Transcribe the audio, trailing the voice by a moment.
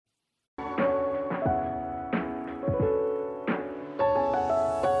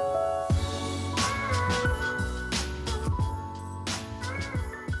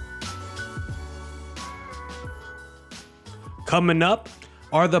Coming up,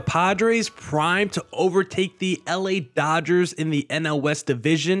 are the Padres primed to overtake the LA Dodgers in the NL West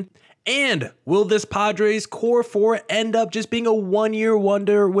division? And will this Padres core four end up just being a one-year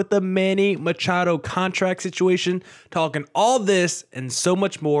wonder with the Manny Machado contract situation? Talking all this and so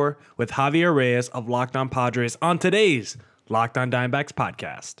much more with Javier Reyes of Locked On Padres on today's Locked On Diamondbacks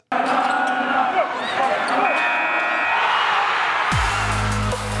podcast.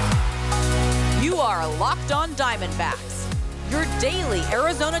 You are Locked On Diamondbacks, your daily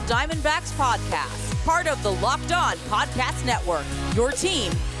Arizona Diamondbacks podcast, part of the Locked On Podcast Network, your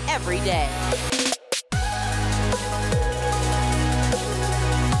team every day.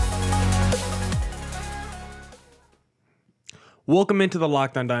 Welcome into the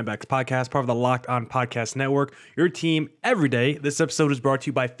Locked On Diamondbacks podcast, part of the Locked On Podcast Network, your team every day. This episode is brought to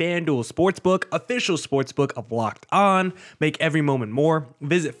you by FanDuel Sportsbook, official sportsbook of Locked On. Make every moment more.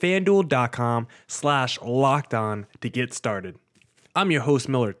 Visit FanDuel.com/LockedOn to get started. I'm your host,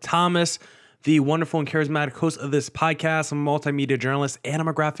 Miller Thomas, the wonderful and charismatic host of this podcast. I'm a multimedia journalist and I'm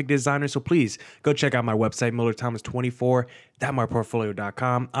a graphic designer, so please go check out my website,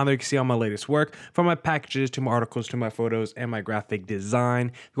 MillerThomas24.myportfolio.com. On there you can see all my latest work, from my packages to my articles to my photos and my graphic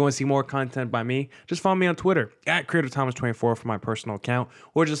design. If you want to see more content by me, just follow me on Twitter at CreatorThomas24 for my personal account,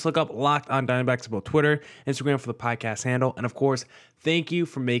 or just look up Locked On Diamondbacks about Twitter, Instagram for the podcast handle. And of course, thank you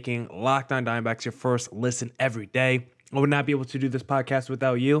for making Locked On Diamondbacks your first listen every day. I would not be able to do this podcast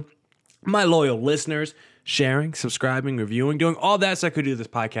without you, my loyal listeners, sharing, subscribing, reviewing, doing all that so I could do this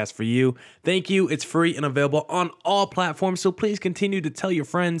podcast for you. Thank you. It's free and available on all platforms, so please continue to tell your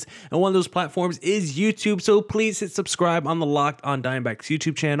friends. And one of those platforms is YouTube, so please hit subscribe on the Locked On Diamondbacks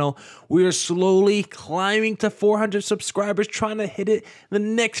YouTube channel. We are slowly climbing to 400 subscribers, trying to hit it the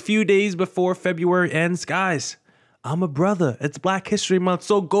next few days before February ends. Guys, I'm a brother. It's Black History Month,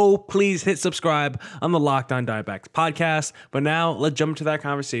 so go please hit subscribe on the Locked On Diamondbacks podcast. But now let's jump into that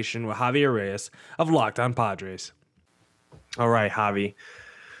conversation with Javier Reyes of Locked On Padres. All right, Javi.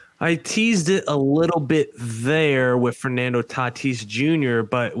 I teased it a little bit there with Fernando Tatis Jr.,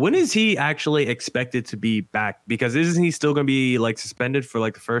 but when is he actually expected to be back? Because isn't he still going to be like suspended for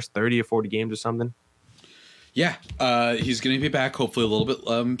like the first 30 or 40 games or something? Yeah, he's going to be back hopefully a little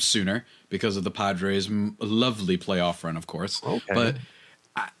bit sooner because of the Padres' lovely playoff run, of course. Okay. But,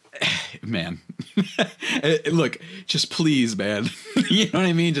 man, look, just please, man. You know what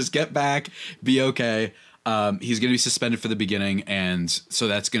I mean? Just get back, be okay. He's going to be suspended for the beginning, and so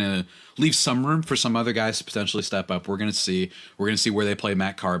that's going to leave some room for some other guys to potentially step up. We're going to see where they play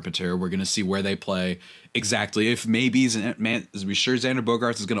Matt Carpenter. We're going to see where they play exactly. If maybe we sure Xander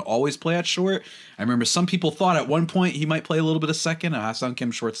Bogaerts is going to always play at short. I remember some people thought at one point he might play a little bit of second, and Ha-Seong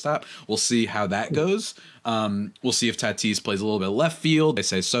Kim shortstop. We'll see how that goes. We'll see if Tatis plays a little bit of left field. They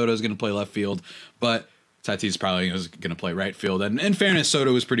say Soto's going to play left field, but Tatis probably is going to play right field. And in fairness,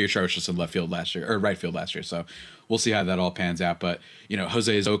 Soto was pretty atrocious in left field last year, or right field last year. So we'll see how that all pans out. But,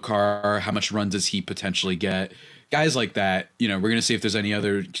 Jose Azocar, how much run does he potentially get? Guys like that, we're going to see if there's any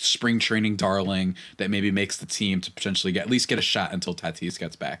other spring training darling that maybe makes the team to potentially at least get a shot until Tatis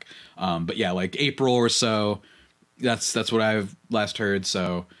gets back. But yeah, like April or so, that's what I've last heard.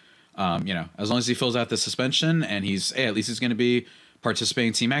 So, as long as he fills out the suspension and at least he's going to be participating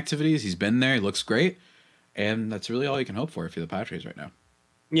in team activities. He's been there. He looks great. And that's really all you can hope for if you're the Padres right now.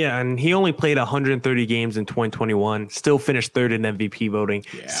 Yeah, and he only played 130 games in 2021, still finished third in MVP voting,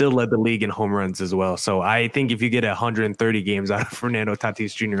 still led the league in home runs as well. So I think if you get 130 games out of Fernando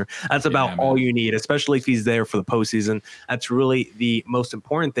Tatis Jr., that's about all you need, especially if he's there for the postseason. That's really the most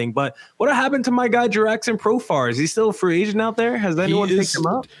important thing. But what happened to my guy Jurickson Profar? Is he still a free agent out there? Has anyone picked him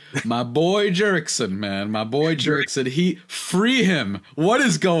up? My boy Jurickson, man. My boy Jurickson. Free him. What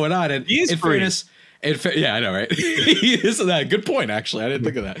is going on? And he's free. Fairness, yeah, I know, right? Good point, actually. I didn't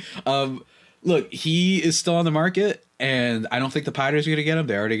think of that. Look, he is still on the market, and I don't think the Padres are going to get him.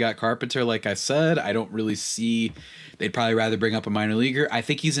 They already got Carpenter, like I said. I don't really see – they'd probably rather bring up a minor leaguer. I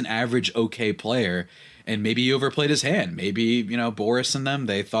think he's an average okay player, and maybe he overplayed his hand. Maybe, Boris and them,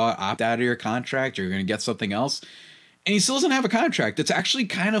 they thought, opt out of your contract, you're going to get something else. And he still doesn't have a contract. It's actually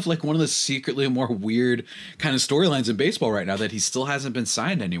kind of like one of the secretly more weird kind of storylines in baseball right now that he still hasn't been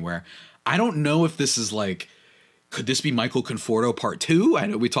signed anywhere. I don't know if this is like, could this be Michael Conforto part 2? I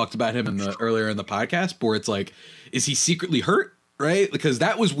know we talked about him earlier in the podcast, where it's like, is he secretly hurt? Right? Because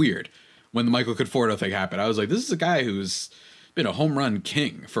that was weird when the Michael Conforto thing happened. I was like, this is a guy who's been a home run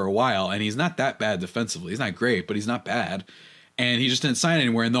king for a while, and he's not that bad defensively. He's not great, but he's not bad. And he just didn't sign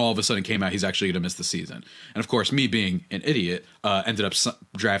anywhere, and then all of a sudden came out he's actually going to miss the season. And of course, me being an idiot, ended up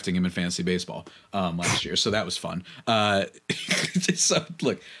drafting him in fantasy baseball last year, so that was fun. So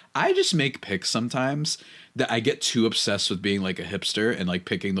look, I just make picks sometimes that I get too obsessed with being like a hipster and like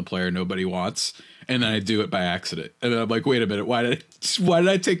picking the player nobody wants, and then I do it by accident. And then I'm like, wait a minute, why did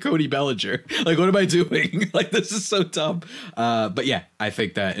I take Cody Bellinger? Like, what am I doing? Like, this is so dumb. But yeah, I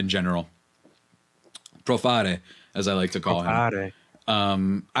think that in general, Profare, as I like to call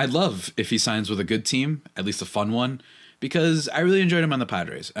him. I'd love if he signs with a good team, at least a fun one, because I really enjoyed him on the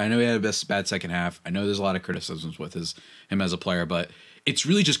Padres. I know he had a bad second half. I know there's a lot of criticisms with him as a player, but it's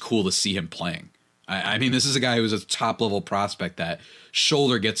really just cool to see him playing. I mean, this is a guy who was a top-level prospect that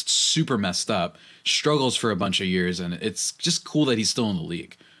shoulder gets super messed up, struggles for a bunch of years, and it's just cool that he's still in the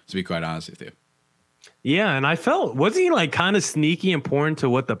league, to be quite honest with you. Yeah, and I felt, wasn't he like kind of sneaky important to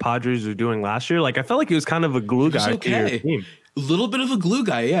what the Padres were doing last year? Like, I felt like he was kind of a glue guy to your team. A little bit of a glue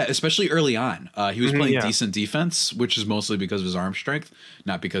guy, yeah, especially early on. He was playing decent defense, which is mostly because of his arm strength,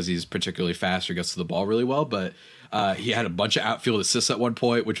 not because he's particularly fast or gets to the ball really well, but he had a bunch of outfield assists at one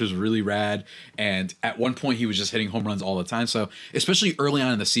point, which was really rad. And at one point, he was just hitting home runs all the time. So especially early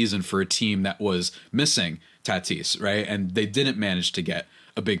on in the season for a team that was missing Tatis, right? And they didn't manage to get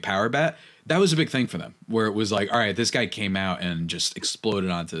a big power bat. That was a big thing for them, where it was like, all right, this guy came out and just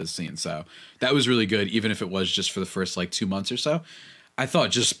exploded onto the scene. So that was really good, even if it was just for the first like 2 months or so. I thought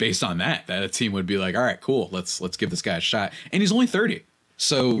just based on that a team would be like, all right, cool, let's give this guy a shot. And he's only 30.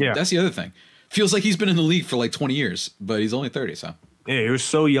 So that's the other thing. Feels like he's been in the league for like 20 years, but he's only 30. So yeah, he was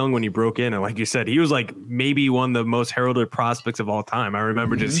so young when he broke in. And like you said, he was like maybe one of the most heralded prospects of all time. I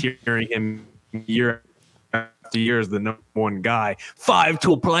remember just hearing him year after year as the number one guy,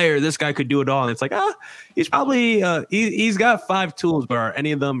 5-tool player. This guy could do it all. And it's like, he's probably he's got 5 tools, but are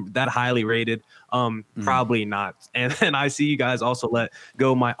any of them that highly rated? Probably not. And then I see you guys also let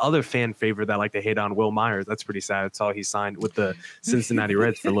go my other fan favorite that I like to hate on, Will Myers. That's pretty sad. It's all he signed with the Cincinnati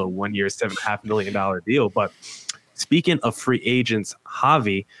Reds for a little 1 year, $7.5 million deal. But speaking of free agents,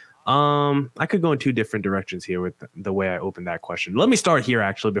 Javi, I could go in 2 different directions here with the way I opened that question. Let me start here,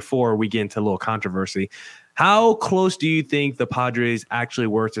 actually, before we get into a little controversy. How close do you think the Padres actually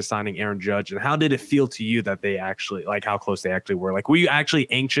were to signing Aaron Judge, and how did it feel to you that they actually, like, how close they actually were? Like, were you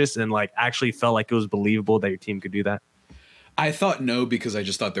actually anxious and, like, actually felt like it was believable that your team could do that? I thought no, because I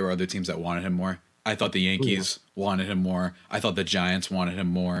just thought there were other teams that wanted him more. I thought the Yankees wanted him more. I thought the Giants wanted him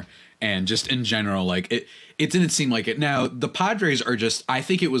more. And just in general, like, it didn't seem like it. Now, the Padres are just, I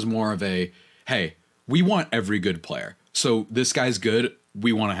think it was more of a, hey, we want every good player. So this guy's good.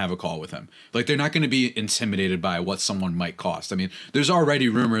 We want to have a call with him. Like, they're not going to be intimidated by what someone might cost. I mean, there's already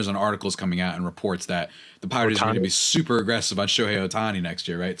rumors and articles coming out and reports that the Padres are going to be super aggressive on Shohei Ohtani next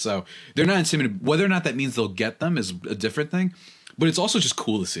year, right? So they're not intimidated. Whether or not that means they'll get them is a different thing. But it's also just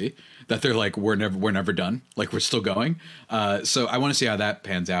cool to see that they're like, we're never done. Like, we're still going. So I want to see how that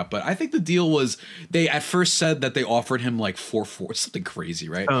pans out. But I think the deal was, they at first said that they offered him like 440, something crazy,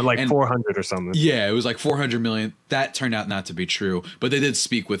 right? Like 400 or something. Yeah, it was like 400 million. That turned out not to be true. But they did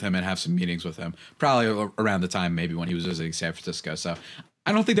speak with him and have some meetings with him, probably around the time maybe when he was visiting San Francisco. So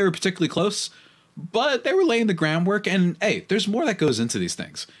I don't think they were particularly close, but they were laying the groundwork. And hey, there's more that goes into these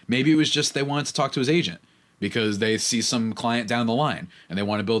things. Maybe it was just they wanted to talk to his agent, because they see some client down the line and they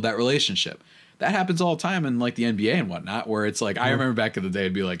want to build that relationship. That happens all the time in like the NBA and whatnot, where it's like, I remember back in the day,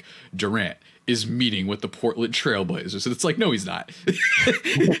 it'd be like, Durant is meeting with the Portland Trailblazers. And it's like, no, he's not.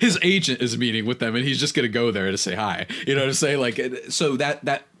 His agent is meeting with them and he's just going to go there to say hi. You know what I'm saying? Like, so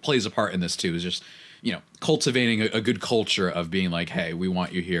that plays a part in this too, is just, you know, cultivating a good culture of being like, hey, we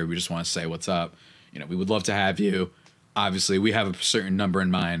want you here. We just want to say what's up. You know, we would love to have you. Obviously, we have a certain number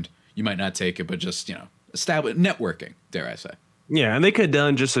in mind. You might not take it, but just, you know, establish networking, dare I say. Yeah, and they could have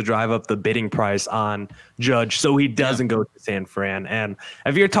done just to drive up the bidding price on Judge so he doesn't go to San Fran. And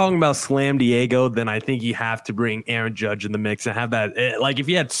if you're talking about Slam Diego, then I think you have to bring Aaron Judge in the mix and have that. Like, if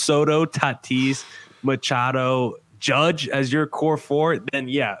you had Soto, Tatis, Machado, Judge as your core 4, then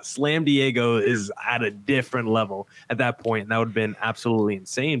yeah, Slam Diego is at a different level at that point. And that would have been absolutely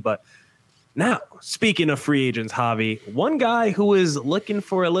insane. But now, speaking of free agents, Javi, one guy who is looking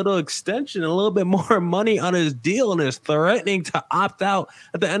for a little extension, a little bit more money on his deal, and is threatening to opt out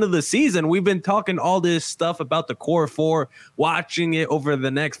at the end of the season. We've been talking all this stuff about the core 4, watching it over the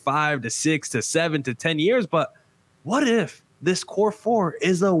next 5 to 6 to 7 to 10 years. But what if this core 4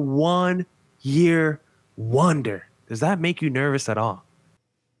 is a 1-year wonder? Does that make you nervous at all?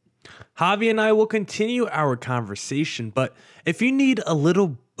 Javi and I will continue our conversation, but if you need a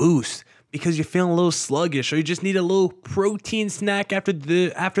little boost because you're feeling a little sluggish, or you just need a little protein snack after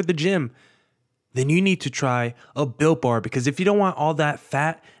the gym, then you need to try a Built Bar, because if you don't want all that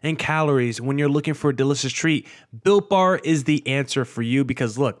fat and calories when you're looking for a delicious treat, Built Bar is the answer for you.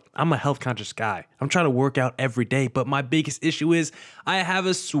 Because look, I'm a health conscious guy. I'm trying to work out every day, but my biggest issue is I have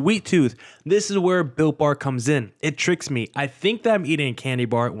a sweet tooth. This is where Built Bar comes in. It tricks me. I think that I'm eating a candy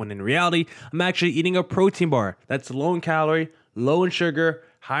bar when in reality, I'm actually eating a protein bar that's low in calorie, low in sugar,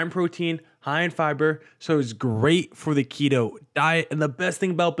 high in protein, high in fiber, so it's great for the keto diet. And the best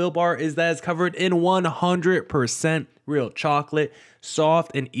thing about Built Bar is that it's covered in 100% real chocolate,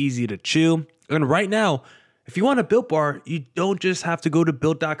 soft and easy to chew. And right now, if you want a Built Bar, you don't just have to go to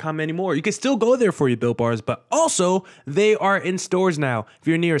Built.com anymore. You can still go there for your Built Bars, but also they are in stores now. If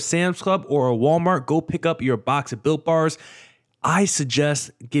you're near a Sam's Club or a Walmart, go pick up your box of Built Bars. I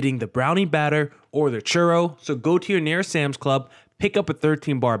suggest getting the brownie batter or the churro. So go to your nearest Sam's Club, pick up a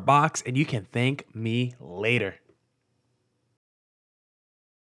 13-bar box, and you can thank me later.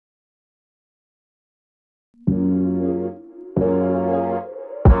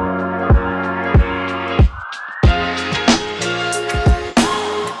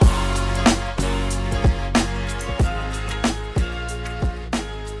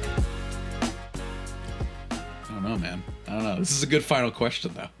 This is a good final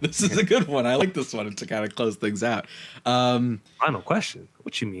question, though. This is a good one. I like this one to kind of close things out. Final question?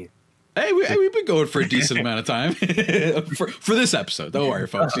 What you mean? Hey, we've been going for a decent amount of time for this episode. Don't worry,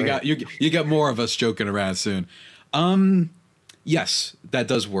 folks. You got more of us joking around soon. Yes, that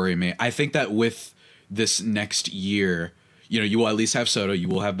does worry me. I think that with this next year, you will at least have Soto, you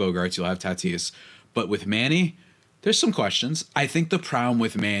will have Bogaerts, you'll have Tatis, but with Manny, there's some questions. I think the problem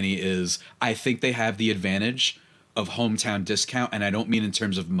with Manny is I think they have the advantage of hometown discount, and I don't mean in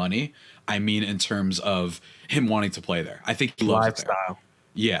terms of money. I mean in terms of him wanting to play there. I think he loves lifestyle. It there.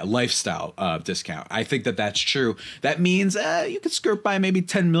 Yeah, lifestyle discount. I think that that's true. That means you could skirt by maybe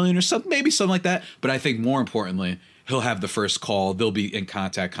 10 million or something, maybe something like that. But I think more importantly, he'll have the first call. They'll be in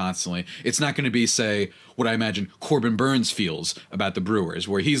contact constantly. It's not going to be, say, what I imagine Corbin Burns feels about the Brewers,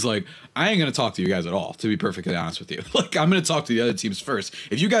 where he's like, I ain't going to talk to you guys at all, to be perfectly honest with you. Like, I'm going to talk to the other teams first.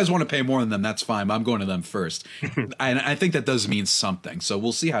 If you guys want to pay more than them, that's fine, but I'm going to them first. And I think that does mean something. So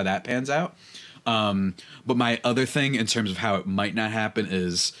we'll see how that pans out. But my other thing in terms of how it might not happen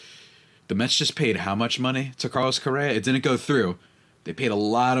is the Mets just paid how much money to Carlos Correa? It didn't go through. They paid a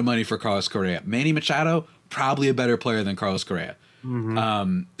lot of money for Carlos Correa. Manny Machado, probably a better player than Carlos Correa.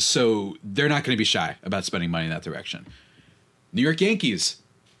 Mm-hmm. So they're not going to be shy about spending money in that direction. New York Yankees,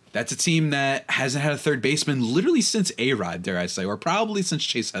 that's a team that hasn't had a third baseman literally since A-Rod, dare I say, or probably since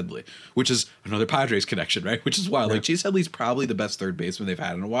Chase Headley, which is another Padres connection, right? Which is wild. Yeah. Like, Chase Headley's probably the best third baseman they've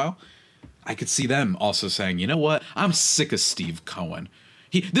had in a while. I could see them also saying, you know what? I'm sick of Steve Cohen.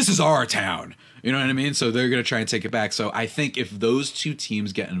 This is our town. You know what I mean? So they're going to try and take it back. So I think if those two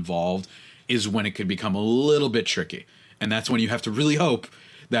teams get involved is when it could become a little bit tricky. And that's when you have to really hope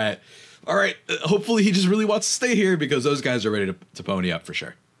that, all right, hopefully he just really wants to stay here, because those guys are ready to pony up for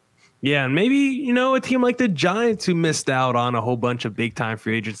sure. Yeah, and maybe, a team like the Giants, who missed out on a whole bunch of big-time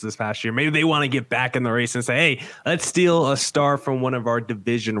free agents this past year, maybe they want to get back in the race and say, hey, let's steal a star from one of our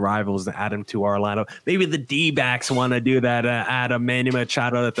division rivals and add him to our lineup. Maybe the D-backs want to do that, add a Manny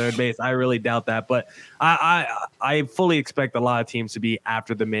Machado to third base. I really doubt that, but I fully expect a lot of teams to be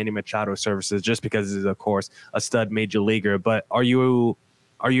after the Manny Machado services, just because he's, of course, a stud major leaguer. But are you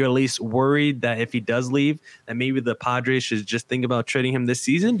at least worried that if he does leave, that maybe the Padres should just think about trading him this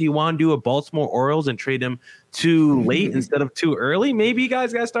season? Do you want to do a Baltimore Orioles and trade him too late instead of too early? Maybe you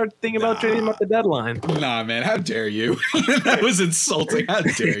guys got to start thinking about trading him at the deadline. Nah, man. How dare you? That was insulting. How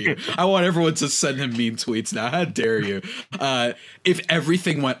dare you? I want everyone to send him mean tweets now. How dare you? If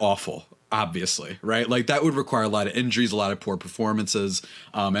everything went awful, obviously, right? Like, that would require a lot of injuries, a lot of poor performances.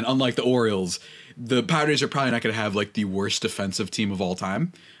 And unlike the Orioles, the Padres are probably not going to have like the worst defensive team of all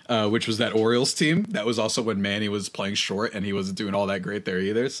time, which was that Orioles team. That was also when Manny was playing short and he wasn't doing all that great there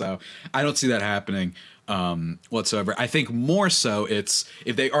either. So I don't see that happening whatsoever. I think more so it's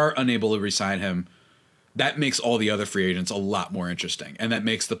if they are unable to re-sign him, that makes all the other free agents a lot more interesting. And that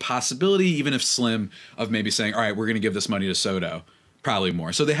makes the possibility, even if slim, of maybe saying, all right, we're going to give this money to Soto, probably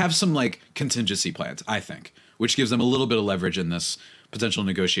more. So they have some like contingency plans, I think, which gives them a little bit of leverage in this potential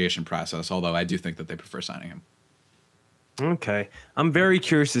negotiation process, although I do think that they prefer signing him. Okay. I'm very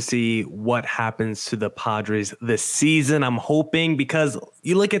curious to see what happens to the Padres this season. I'm hoping, because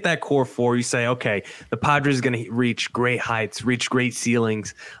you look at that core four, you say, okay, the Padres are going to reach great heights, reach great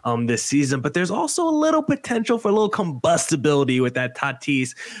ceilings this season, but there's also a little potential for a little combustibility with that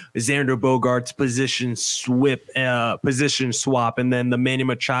Tatis, Xander Bogaerts position swap, and then the Manny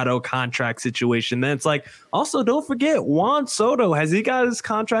Machado contract situation. Then it's like, also don't forget Juan Soto. Has he got his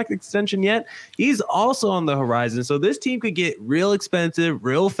contract extension yet? He's also on the horizon. So this team could get real expensive,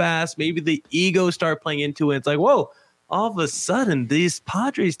 real fast. Maybe the ego start playing into it. It's like, whoa. All of a sudden, this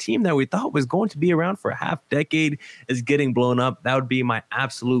Padres team that we thought was going to be around for a half decade is getting blown up. That would be my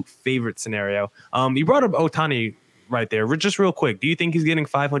absolute favorite scenario. You brought up Ohtani right there. Just real quick, do you think he's getting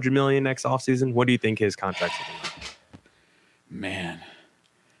 $500 million next offseason? What do you think his contract's looking like? Man.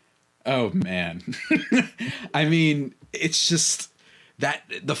 Oh, man. I mean, it's just that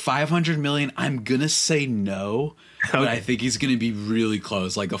the $500 million, I'm going to say no, but I think he's going to be really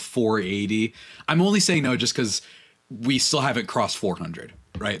close, like a 480. I'm only saying no just because we still haven't crossed 400,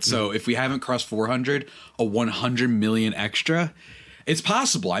 right? So if we haven't crossed 400, a 100 million extra, it's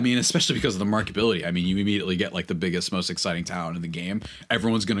possible. I mean, especially because of the marketability. I mean, you immediately get like the biggest, most exciting talent in the game.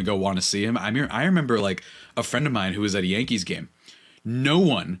 Everyone's going to go want to see him. I mean, I remember like a friend of mine who was at a Yankees game. No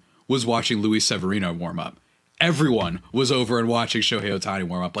one was watching Luis Severino warm up. Everyone was over and watching Shohei Ohtani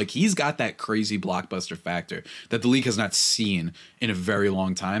warm up. Like, he's got that crazy blockbuster factor that the league has not seen in a very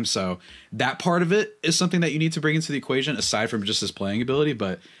long time. So that part of it is something that you need to bring into the equation aside from just his playing ability.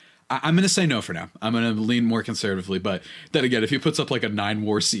 But I'm going to say no for now. I'm going to lean more conservatively. But then again, if he puts up like a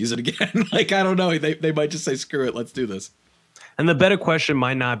 9-war season again, like, I don't know, they might just say, screw it, let's do this. And the better question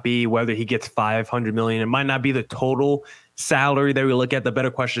might not be whether he gets $500 million. It might not be the total salary that we look at. The better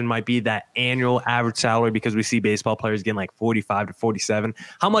question might be that annual average salary, because we see baseball players getting like 45 to 47.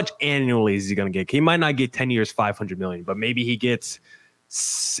 How much annually is he going to get? He might not get 10 years, $500 million, but maybe he gets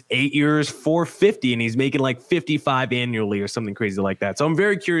 8 years, 450, and he's making like 55 annually or something crazy like that. So I'm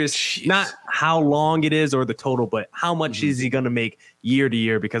very curious, not how long it is or the total, but how much is he going to make year to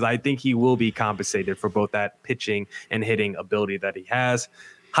year, because I think he will be compensated for both that pitching and hitting ability that he has.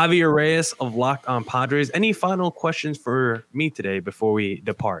 Javier Reyes of Locked On Padres. Any final questions for me today before we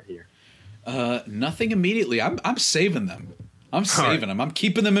depart here? Nothing immediately. I'm saving them. I'm saving them. I'm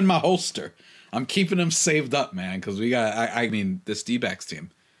keeping them in my holster. I'm keeping them saved up, man, because we got. I mean, this D-backs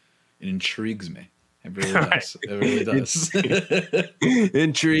team, it intrigues me. It really does. It really does.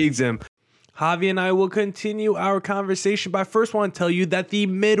 Intrigues him. Javi and I will continue our conversation, but I first want to tell you that the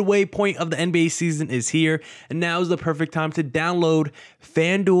midway point of the NBA season is here, and now is the perfect time to download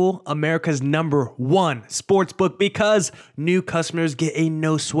FanDuel, America's #1 sportsbook, because new customers get a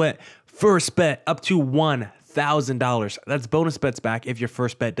no-sweat first bet up to $1,000. That's bonus bets back if your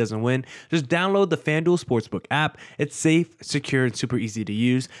first bet doesn't win. Just download the FanDuel Sportsbook app. It's safe, secure, and super easy to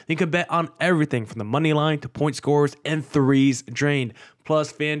use. You can bet on everything from the money line to point scores and threes drained.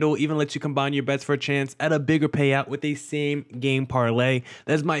 Plus, FanDuel even lets you combine your bets for a chance at a bigger payout with a same game parlay.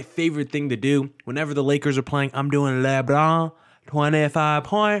 That's my favorite thing to do. Whenever the Lakers are playing, I'm doing LeBron. 25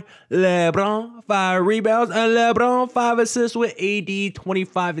 point, LeBron, 5 rebounds, and LeBron 5 assists with AD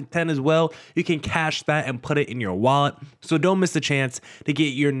 25 and 10 as well. You can cash that and put it in your wallet. So don't miss the chance to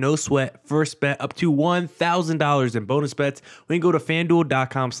get your no sweat first bet up to $1,000 in bonus bets when you go to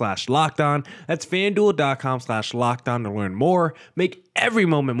FanDuel.com/lockedon. That's FanDuel.com/lockedon to learn more. Make every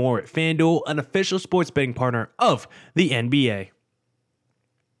moment more at FanDuel, an official sports betting partner of the NBA.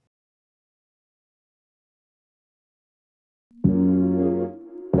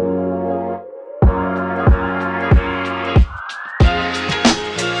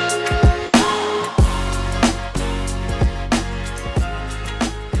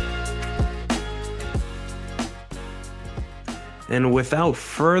 And without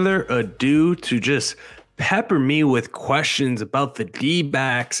further ado, to just pepper me with questions about the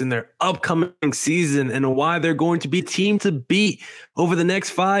D-backs and their upcoming season and why they're going to be a team to beat over the next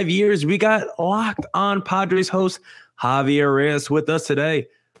 5 years, we got Locked On Padres host Javier Reyes with us today.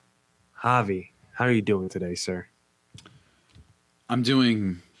 Javi, how are you doing today, sir? I'm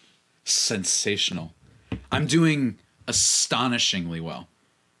doing sensational. I'm doing astonishingly well,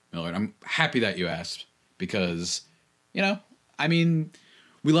 Millard. I'm happy that you asked because, you know, I mean,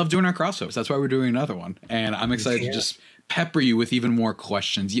 we love doing our crossovers. That's why we're doing another one. And I'm excited to just pepper you with even more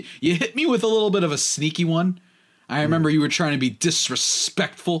questions. You hit me with a little bit of a sneaky one. I remember you were trying to be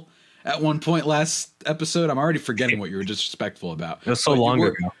disrespectful at one point last episode. I'm already forgetting what you were disrespectful about. It was so long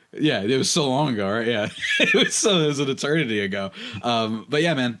ago. Yeah, it was so long ago, right? Yeah, it was an eternity ago. But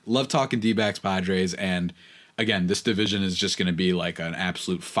yeah, man, love talking D-backs Padres. And again, this division is just going to be like an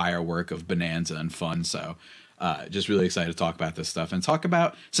absolute firework of bonanza and fun. So just really excited to talk about this stuff and talk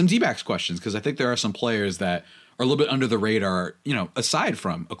about some D-backs questions, because I think there are some players that are a little bit under the radar, aside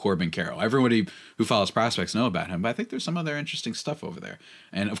from a Corbin Carroll. Everybody who follows prospects know about him, but I think there's some other interesting stuff over there.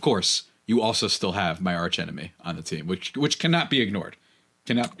 And of course, you also still have my arch enemy on the team, which cannot be ignored.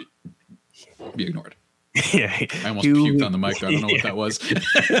 Cannot be ignored. Yeah, I almost puked on the mic. I don't know what that was.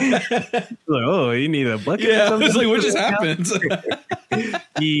 Like, oh, you need a bucket. Yeah, I was like, what just happened?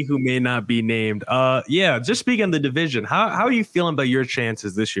 He who may not be named. Yeah, just speaking of the division, how are you feeling about your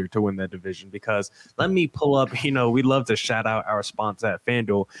chances this year to win that division? Because let me pull up, we love to shout out our sponsor at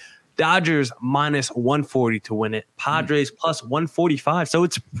FanDuel. Dodgers minus 140 to win it. Padres plus 145. So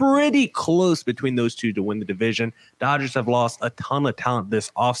it's pretty close between those two to win the division. Dodgers have lost a ton of talent this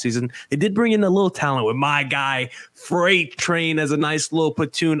offseason. They did bring in a little talent with my guy, Freight Train, as a nice little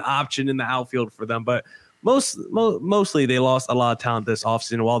platoon option in the outfield for them. But mostly they lost a lot of talent this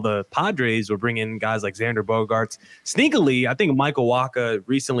offseason, while the Padres were bringing in guys like Xander Bogaerts. Sneakily, I think Michael Wacha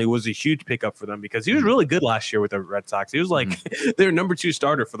recently was a huge pickup for them because he was really good last year with the Red Sox. He was like their number 2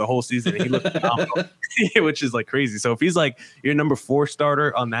 starter for the whole season. And he looked phenomenal, which is like crazy. So if he's like your number 4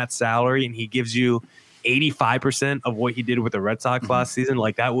 starter on that salary and he gives you 85% of what he did with the Red Sox last season,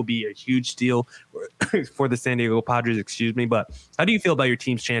 like that will be a huge deal for the San Diego Padres, But how do you feel about your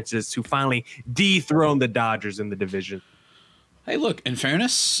team's chances to finally dethrone the Dodgers in the division? Hey, look, in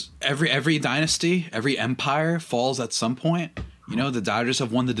fairness, every dynasty, every empire falls at some point. The Dodgers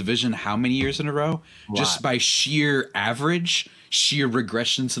have won the division how many years in a row? Just by sheer average, sheer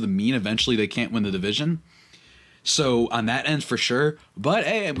regression to the mean, eventually they can't win the division. So on that end, for sure. But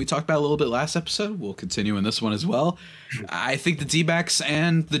hey, we talked about it a little bit last episode. We'll continue in this one as well. I think the D-backs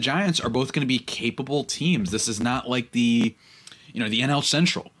and the Giants are both going to be capable teams. This is not like the NL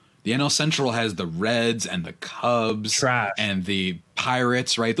Central. The NL Central has the Reds and the Cubs and the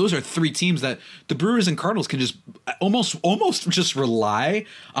Pirates, right? Those are 3 teams that the Brewers and Cardinals can just almost just rely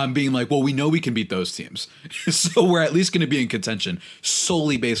on being like, well, we know we can beat those teams. So we're at least going to be in contention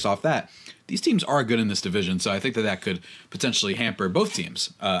solely based off that. These teams are good in this division, so I think that could potentially hamper both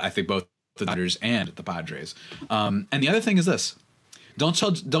teams. I think both the Dodgers and the Padres. And the other thing is this: don't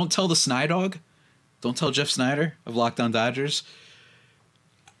tell the Snydog, don't tell Jeff Snyder of Locked On Dodgers.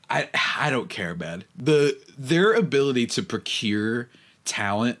 I don't care, man. Their ability to procure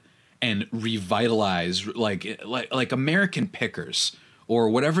talent and revitalize like American Pickers or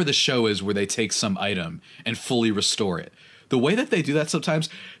whatever the show is where they take some item and fully restore it. The way that they do that sometimes,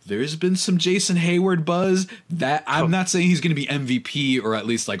 there's been some Jason Hayward buzz that I'm not saying he's going to be MVP or at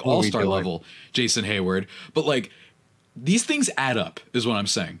least like all-star level Jason Hayward, but like these things add up is what I'm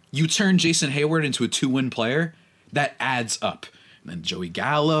saying. You turn Jason Hayward into a 2-win player, that adds up. And then Joey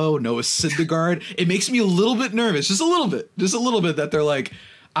Gallo, Noah Syndergaard, it makes me a little bit nervous, just a little bit that they're like,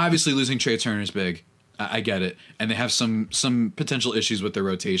 obviously losing Trey Turner is big. I get it. And they have some potential issues with their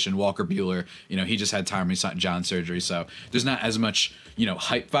rotation. Walker Buehler, he just had Tommy John surgery, so there's not as much,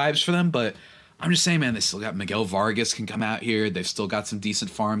 hype vibes for them. But I'm just saying, man, they still got Miguel Vargas can come out here. They've still got some decent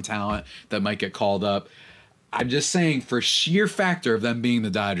farm talent that might get called up. I'm just saying, for sheer factor of them being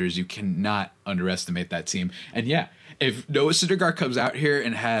the Dodgers, you cannot underestimate that team. And yeah, if Noah Syndergaard comes out here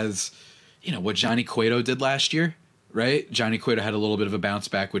and has, what Johnny Cueto did last year, right? Johnny Cueto had a little bit of a bounce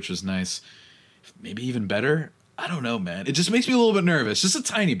back, which was nice. Maybe even better. I don't know, man. It just makes me a little bit nervous, just a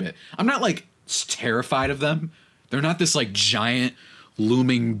tiny bit. I'm not like terrified of them. They're not this like giant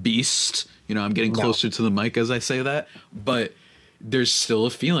looming beast. I'm getting closer to the mic as I say that, but there's still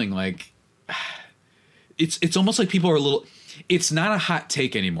a feeling like it's almost like people are a little. It's not a hot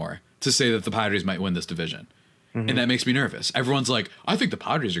take anymore to say that the Padres might win this division. And that makes me nervous. Everyone's like, I think the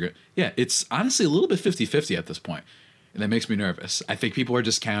Padres are good. Yeah, it's honestly a little bit 50-50 at this point. And that makes me nervous. I think people are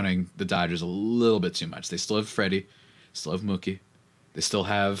discounting the Dodgers a little bit too much. They still have Freddie, still have Mookie. They still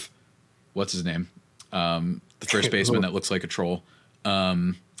have, what's his name? The first baseman that looks like a troll.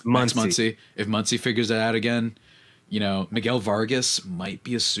 Muncy. If Muncy figures it out again, Miguel Vargas might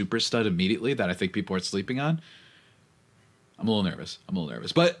be a super stud immediately that I think people are sleeping on. I'm a little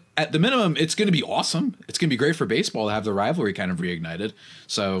nervous. But at the minimum, it's going to be awesome. It's going to be great for baseball to have the rivalry kind of reignited.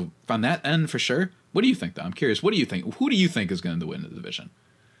 So on that end, for sure. What do you think, though? I'm curious. What do you think? Who do you think is going to win the division?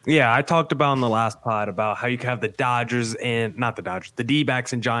 Yeah, I talked about in the last pod about how you can have the Dodgers and not the Dodgers, the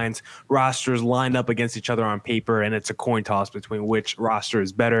D-backs and Giants rosters lined up against each other on paper, and it's a coin toss between which roster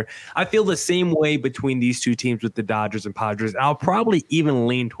is better. I feel the same way between these two teams with the Dodgers and Padres. I'll probably even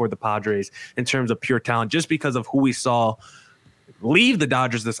lean toward the Padres in terms of pure talent just because of who we saw leave the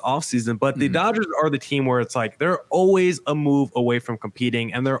Dodgers this offseason, but the Dodgers are the team where it's like they're always a move away from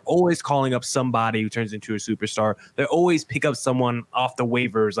competing, and they're always calling up somebody who turns into a superstar. They always pick up someone off the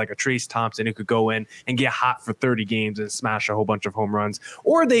waivers like a Trace Thompson who could go in and get hot for 30 games and smash a whole bunch of home runs.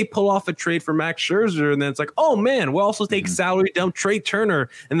 Or they pull off a trade for Max Scherzer, and then it's like, oh man, we'll also take salary dump Trey Turner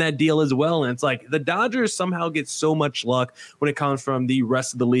in that deal as well. And it's like the Dodgers somehow get so much luck when it comes from the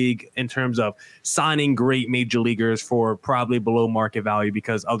rest of the league in terms of signing great major leaguers for probably below market value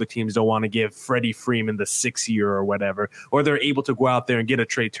because other teams don't want to give Freddie Freeman the 6 year or whatever, or they're able to go out there and get a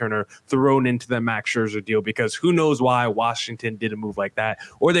Trey Turner thrown into the Max Scherzer deal because who knows why Washington did a move like that,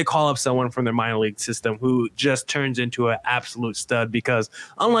 or they call up someone from their minor league system who just turns into an absolute stud because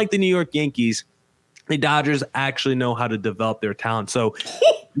unlike the New York Yankees, the Dodgers actually know how to develop their talent. So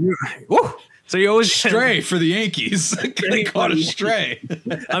so you always stray for the Yankees. They caught a stray.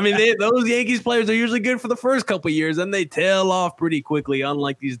 I mean, those Yankees players are usually good for the first couple of years, and they tail off pretty quickly.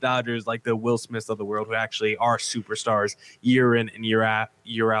 Unlike these Dodgers, like the Will Smiths of the world, who actually are superstars year in and year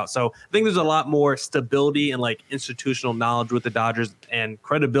out. So I think there's a lot more stability and like institutional knowledge with the Dodgers and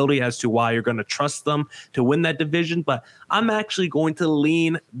credibility as to why you're going to trust them to win that division. But I'm actually going to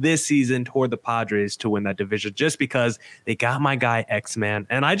lean this season toward the Padres to win that division just because they got my guy X-Man,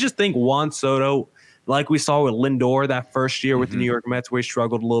 and I just think Juan Soto, like we saw with Lindor that first year with the New York Mets where he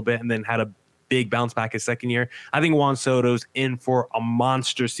struggled a little bit and then had a big bounce back his second year. I think Juan Soto's in for a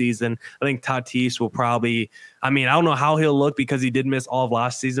monster season. I think Tatis will probably, I don't know how he'll look because he did miss all of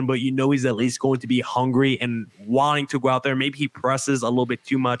last season, but he's at least going to be hungry and wanting to go out there. Maybe he presses a little bit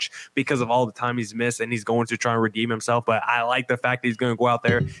too much because of all the time he's missed and he's going to try and redeem himself. But I like the fact that he's going to go out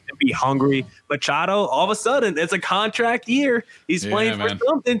there and be hungry. Machado, all of a sudden, it's a contract year. He's playing for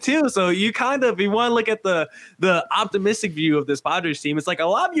something too. So you want to look at the optimistic view of this Padres team. It's like a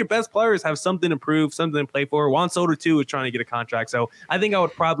lot of your best players have something to prove, something to play for. Juan Soto too is trying to get a contract. So I think I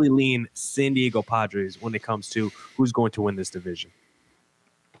would probably lean San Diego Padres when it comes to who's going to win this division.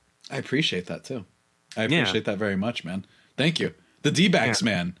 I appreciate that too. I appreciate that very much, man. Thank you. The D-backs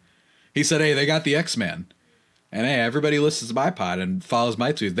man. He said, hey, they got the X-Men. And hey, everybody listens to my pod and follows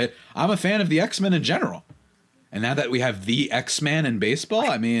my tweets. I'm a fan of the X-Men in general. And now that we have the X-Men in baseball,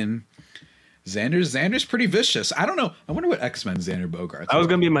 Xander's pretty vicious. I don't know. I wonder what X-Men Xander Bogaerts. That was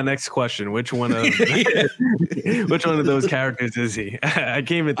going to be my next question. Which one of those characters is he? I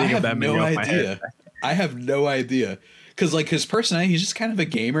can't even think of that many off my head. I have no idea. Because like his personality, he's just kind of a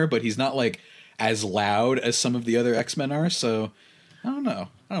gamer, but he's not like as loud as some of the other X-Men are. So I don't know.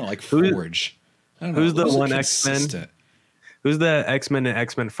 Like Forge. Who's the one X-Men? Who's the X-Men in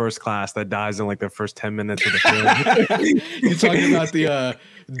X-Men First Class that dies in like the first 10 minutes of the film? You're talking about the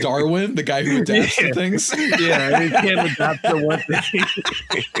Darwin, the guy who adapts to things? Yeah, he can't adapt to one thing.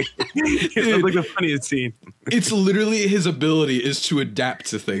 It's like the funniest scene. It's literally his ability is to adapt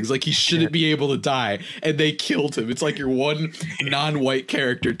to things. Like he shouldn't be able to die, and they killed him. It's like your one non-white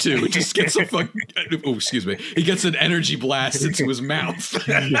character too. It just gets he gets an energy blast into his mouth.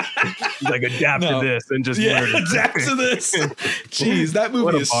 He's like, adapt to this and just adapt to this. Jeez, that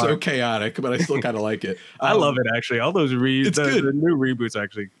movie is so chaotic, but I still kind of like it. I love it actually. All those it's good. The new reboots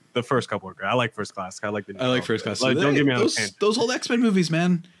actually. The first couple are great. I like First Class. I like First Class. Like, don't get me on those old X-Men movies,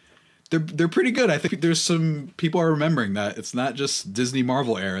 man. They're pretty good. I think there's some people are remembering that it's not just Disney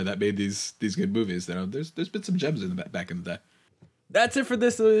Marvel era that made these good movies. There's been some gems in the back in the day. That's it for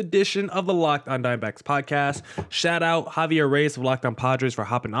this edition of the Locked On Diamondbacks podcast. Shout out Javier Reyes of Locked On Padres for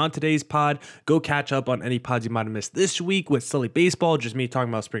hopping on today's pod. Go catch up on any pods you might have missed this week with Silly Baseball, just me talking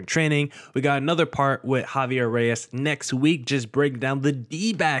about spring training. We got another part with Javier Reyes next week, just breaking down the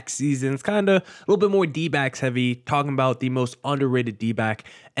D-back season. It's kind of a little bit more D-backs heavy, talking about the most underrated D-back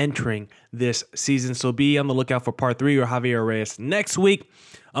entering this season. So be on the lookout for part 3 or Javier Reyes next week.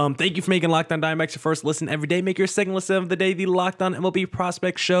 Thank you for making Locked On Diamondbacks your first listen every day. Make your second listen of the day the Locked On MLB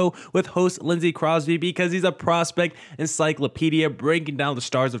Prospect Show with host Lindsey Crosby, because he's a prospect encyclopedia breaking down the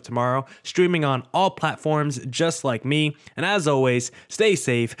stars of tomorrow, streaming on all platforms just like me. And as always, stay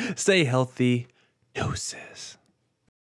safe, stay healthy. Deuces.